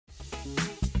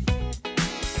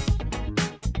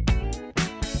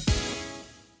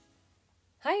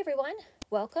Hi everyone,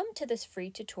 welcome to this free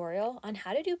tutorial on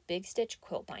how to do big stitch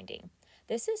quilt binding.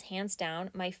 This is hands down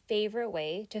my favorite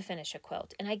way to finish a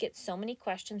quilt, and I get so many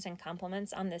questions and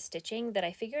compliments on this stitching that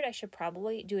I figured I should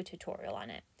probably do a tutorial on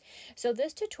it. So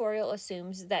this tutorial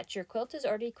assumes that your quilt is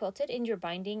already quilted and your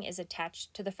binding is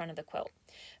attached to the front of the quilt.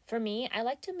 For me, I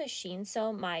like to machine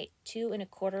sew my 2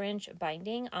 1/4 inch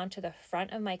binding onto the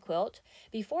front of my quilt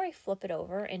before I flip it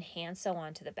over and hand sew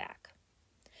onto the back.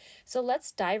 So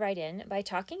let's dive right in by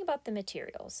talking about the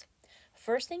materials.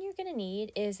 First thing you're going to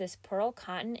need is this pearl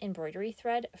cotton embroidery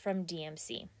thread from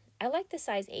DMC. I like the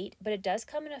size 8, but it does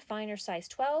come in a finer size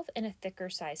 12 and a thicker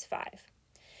size 5.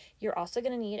 You're also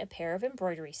going to need a pair of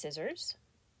embroidery scissors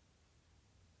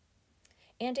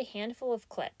and a handful of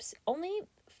clips. Only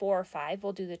 4 or 5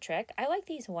 will do the trick. I like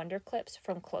these Wonder clips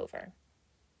from Clover.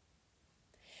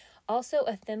 Also,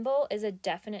 a thimble is a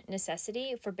definite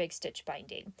necessity for big stitch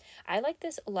binding. I like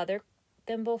this leather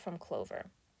thimble from Clover.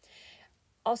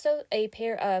 Also, a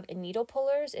pair of needle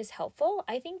pullers is helpful.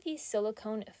 I think these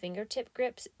silicone fingertip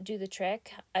grips do the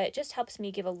trick. It just helps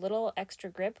me give a little extra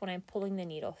grip when I'm pulling the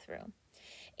needle through.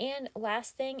 And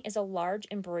last thing is a large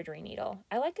embroidery needle.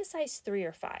 I like a size 3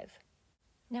 or 5.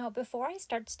 Now, before I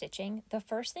start stitching, the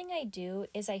first thing I do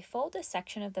is I fold a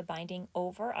section of the binding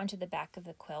over onto the back of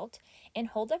the quilt and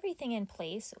hold everything in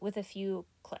place with a few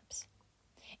clips.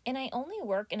 And I only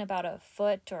work in about a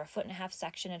foot or a 1.5 foot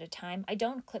section at a time. I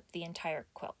don't clip the entire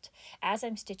quilt. As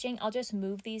I'm stitching, I'll just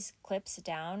move these clips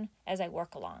down as I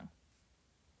work along.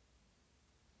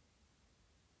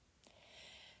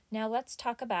 Now let's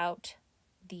talk about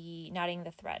the knotting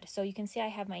the thread. So you can see I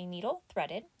have my needle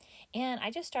threaded, and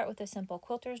I just start with a simple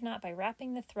quilter's knot by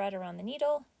wrapping the thread around the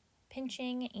needle,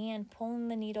 pinching and pulling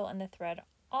the needle and the thread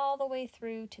all the way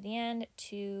through to the end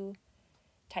to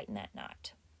tighten that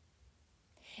knot.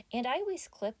 And I always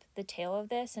clip the tail of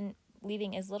this and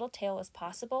leaving as little tail as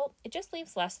possible. It just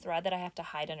leaves less thread that I have to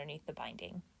hide underneath the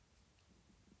binding.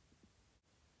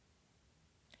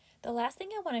 The last thing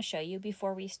I want to show you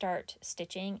before we start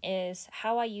stitching is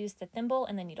how I use the thimble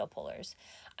and the needle pullers.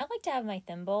 I like to have my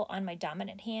thimble on my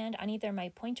dominant hand on either my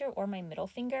pointer or my middle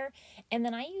finger, and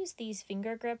then I use these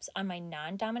finger grips on my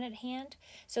non-dominant hand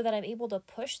so that I'm able to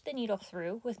push the needle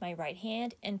through with my right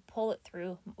hand and pull it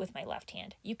through with my left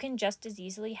hand. You can just as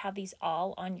easily have these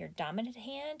all on your dominant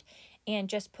hand and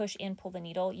just push and pull the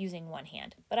needle using one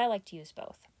hand, but I like to use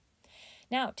both.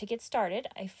 Now, to get started,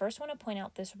 I first want to point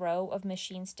out this row of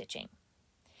machine stitching.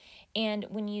 And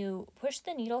when you push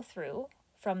the needle through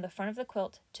from the front of the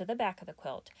quilt to the back of the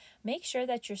quilt, make sure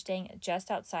that you're staying just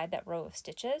outside that row of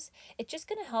stitches. It's just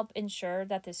going to help ensure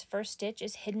that this first stitch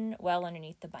is hidden well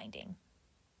underneath the binding.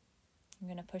 I'm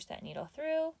going to push that needle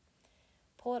through,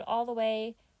 pull it all the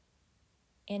way,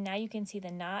 and now you can see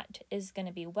the knot is going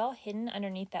to be well hidden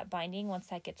underneath that binding once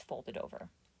that gets folded over.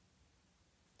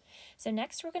 So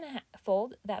next we're going to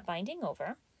fold that binding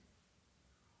over,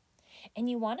 and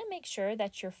you want to make sure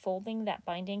that you're folding that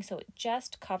binding so it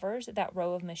just covers that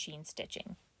row of machine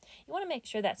stitching. You want to make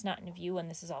sure that's not in view when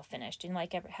this is all finished and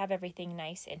have everything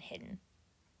nice and hidden.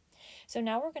 So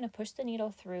now we're going to push the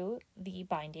needle through the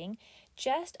binding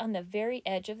just on the very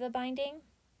edge of the binding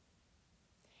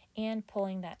and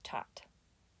pulling that taut.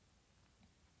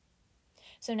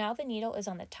 So now the needle is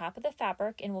on the top of the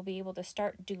fabric and we'll be able to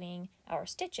start doing our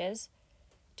stitches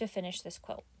to finish this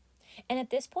quilt. And at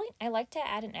this point, I like to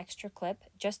add an extra clip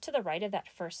just to the right of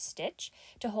that first stitch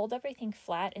to hold everything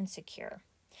flat and secure.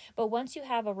 But once you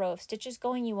have a row of stitches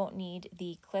going, you won't need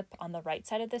the clip on the right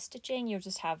side of the stitching, you'll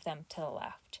just have them to the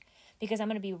left, because I'm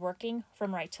going to be working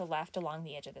from right to left along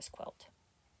the edge of this quilt.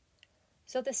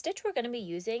 So the stitch we're going to be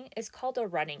using is called a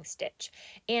running stitch,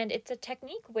 and it's a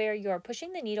technique where you're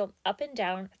pushing the needle up and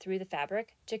down through the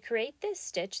fabric to create this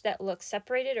stitch that looks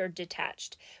separated or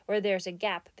detached, where there's a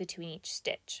gap between each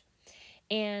stitch.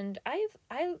 And I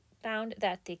found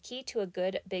that the key to a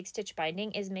good big stitch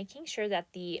binding is making sure that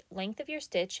the length of your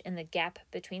stitch and the gap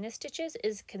between the stitches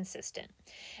is consistent.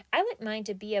 I like mine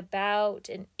to be about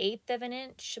 1/8 of an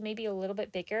inch, maybe a little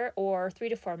bit bigger, or 3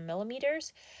 to 4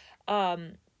 millimeters.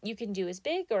 You can do as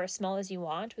big or as small as you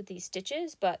want with these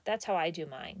stitches, but that's how I do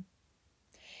mine.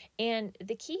 And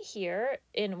the key here,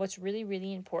 and what's really,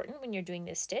 really important when you're doing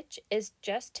this stitch, is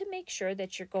just to make sure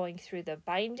that you're going through the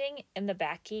binding and the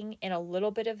backing and a little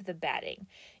bit of the batting.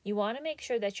 You want to make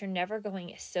sure that you're never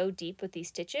going so deep with these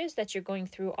stitches that you're going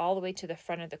through all the way to the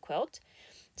front of the quilt.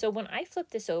 So when I flip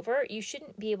this over, you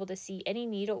shouldn't be able to see any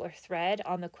needle or thread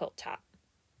on the quilt top.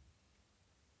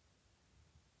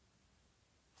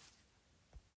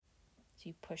 So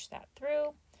you push that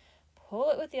through, pull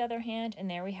it with the other hand, and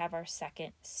there we have our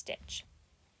second stitch.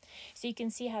 So you can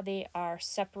see how they are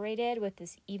separated with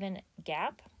this even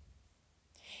gap.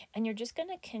 And you're just going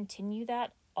to continue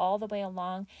that all the way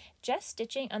along, just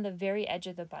stitching on the very edge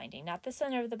of the binding, not the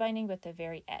center of the binding, but the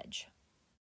very edge.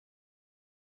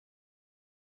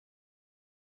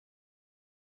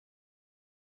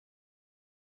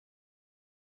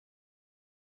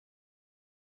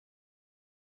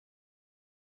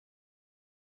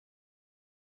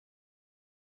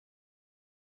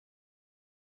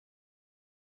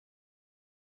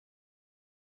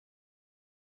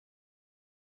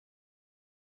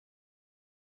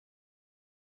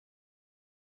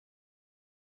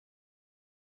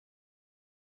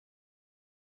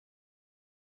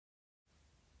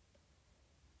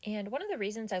 And one of the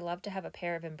reasons I love to have a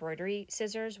pair of embroidery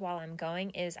scissors while I'm going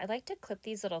is I like to clip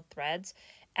these little threads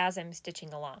as I'm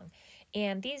stitching along.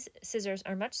 And these scissors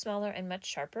are much smaller and much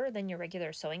sharper than your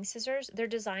regular sewing scissors. They're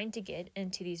designed to get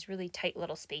into these really tight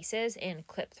little spaces and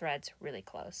clip threads really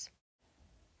close.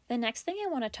 The next thing I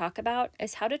want to talk about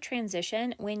is how to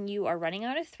transition when you are running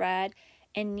out of thread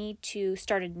and need to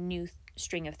start a new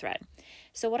string of thread.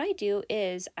 So what I do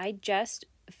is I just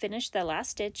finish the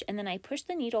last stitch and then I push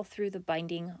the needle through the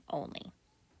binding only.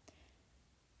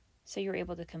 So you're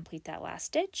able to complete that last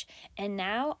stitch. And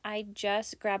now I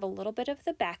just grab a little bit of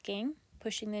the backing,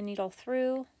 pushing the needle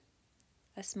through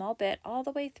a small bit all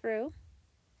the way through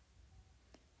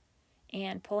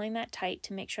and pulling that tight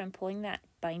to make sure I'm pulling that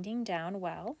binding down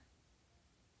well.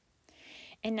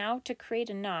 And now to create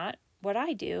a knot, what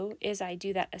I do is I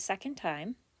do that a second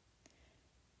time.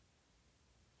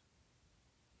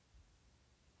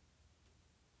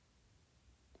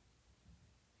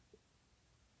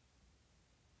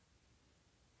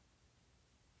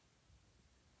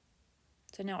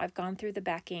 So now I've gone through the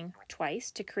backing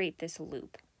twice to create this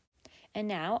loop. And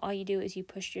now all you do is you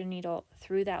push your needle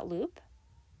through that loop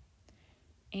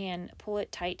and pull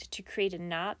it tight to create a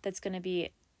knot that's going to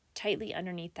be tightly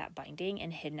underneath that binding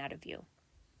and hidden out of view.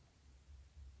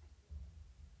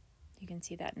 You can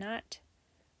see that knot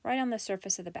right on the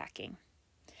surface of the backing.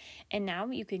 And now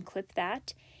you can clip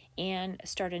that and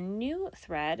start a new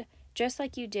thread just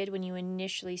like you did when you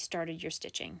initially started your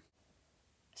stitching.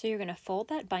 So you're going to fold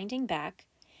that binding back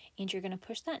and you're going to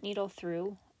push that needle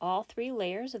through all 3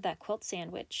 layers of that quilt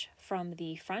sandwich from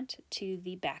the front to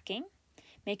the backing,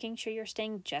 making sure you're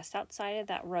staying just outside of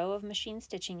that row of machine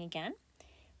stitching again,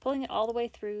 pulling it all the way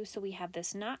through so we have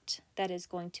this knot that is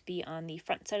going to be on the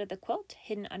front side of the quilt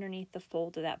hidden underneath the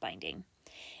fold of that binding.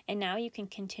 And now you can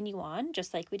continue on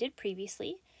just like we did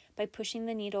previously by pushing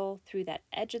the needle through that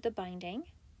edge of the binding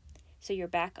so you're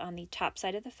back on the top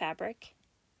side of the fabric,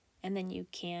 and then you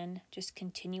can just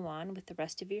continue on with the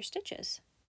rest of your stitches.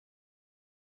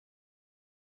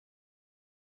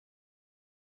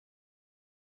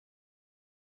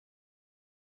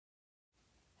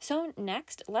 So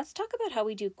next, let's talk about how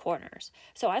we do corners.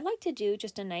 So I like to do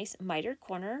just a nice mitered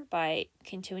corner by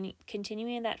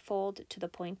continuing that fold to the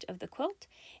point of the quilt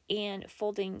and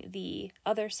folding the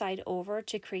other side over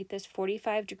to create this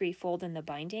 45-degree fold in the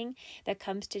binding that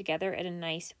comes together at a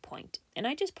nice point. And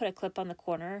I just put a clip on the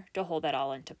corner to hold that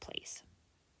all into place.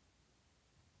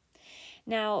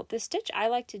 Now, the stitch I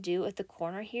like to do at the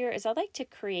corner here is I like to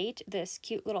create this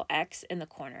cute little X in the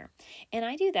corner. And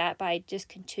I do that by just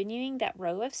continuing that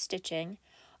row of stitching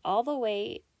all the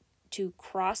way to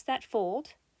cross that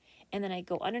fold. And then I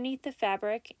go underneath the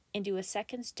fabric and do a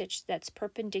second stitch that's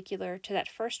perpendicular to that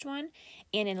first one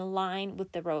and in line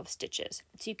with the row of stitches.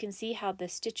 So you can see how the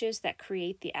stitches that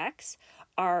create the X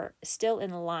are still in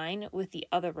line with the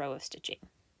other row of stitching.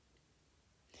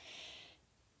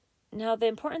 Now the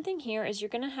important thing here is you're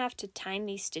going to have to time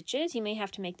these stitches. You may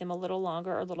have to make them a little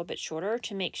longer or a little bit shorter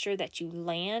to make sure that you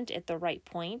land at the right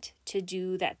point to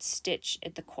do that stitch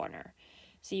at the corner.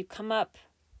 So you come up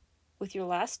with your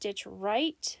last stitch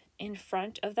right in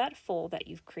front of that fold that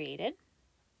you've created.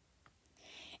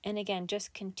 And again,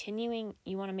 just continuing,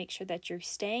 you want to make sure that you're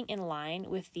staying in line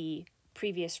with the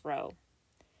previous row.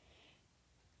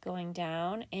 Going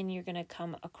down, and you're going to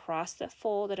come across the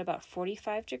fold at about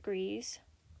 45 degrees.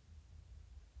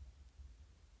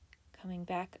 Coming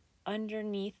back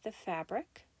underneath the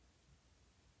fabric.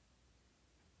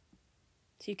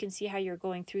 So you can see how you're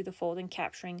going through the fold and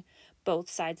capturing both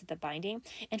sides of the binding.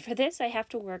 And for this, I have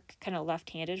to work kind of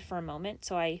left-handed for a moment.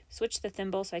 So I switch the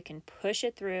thimble so I can push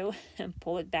it through and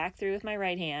pull it back through with my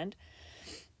right hand.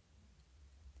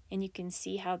 And you can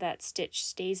see how that stitch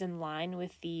stays in line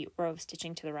with the row of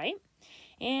stitching to the right.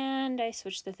 And I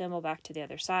switch the thimble back to the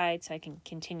other side so I can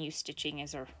continue stitching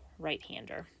as a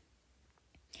right-hander.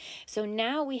 So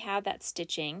now we have that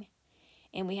stitching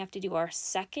And we have to do our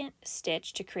second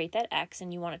stitch to create that X,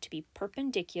 and you want it to be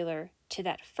perpendicular to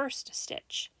that first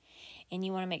stitch. And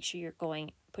you want to make sure you're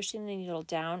pushing the needle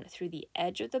down through the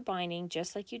edge of the binding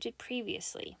just like you did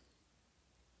previously.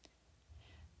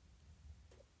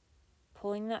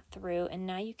 Pulling that through, and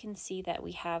now you can see that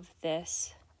we have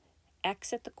this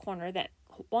X at the corner that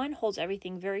one holds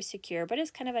everything very secure, but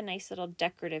is kind of a nice little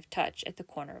decorative touch at the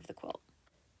corner of the quilt.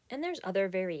 And there's other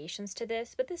variations to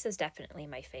this, but this is definitely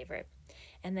my favorite.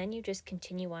 And then you just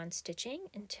continue on stitching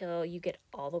until you get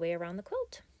all the way around the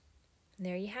quilt. And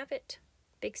there you have it.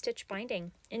 Big stitch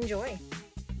binding. Enjoy!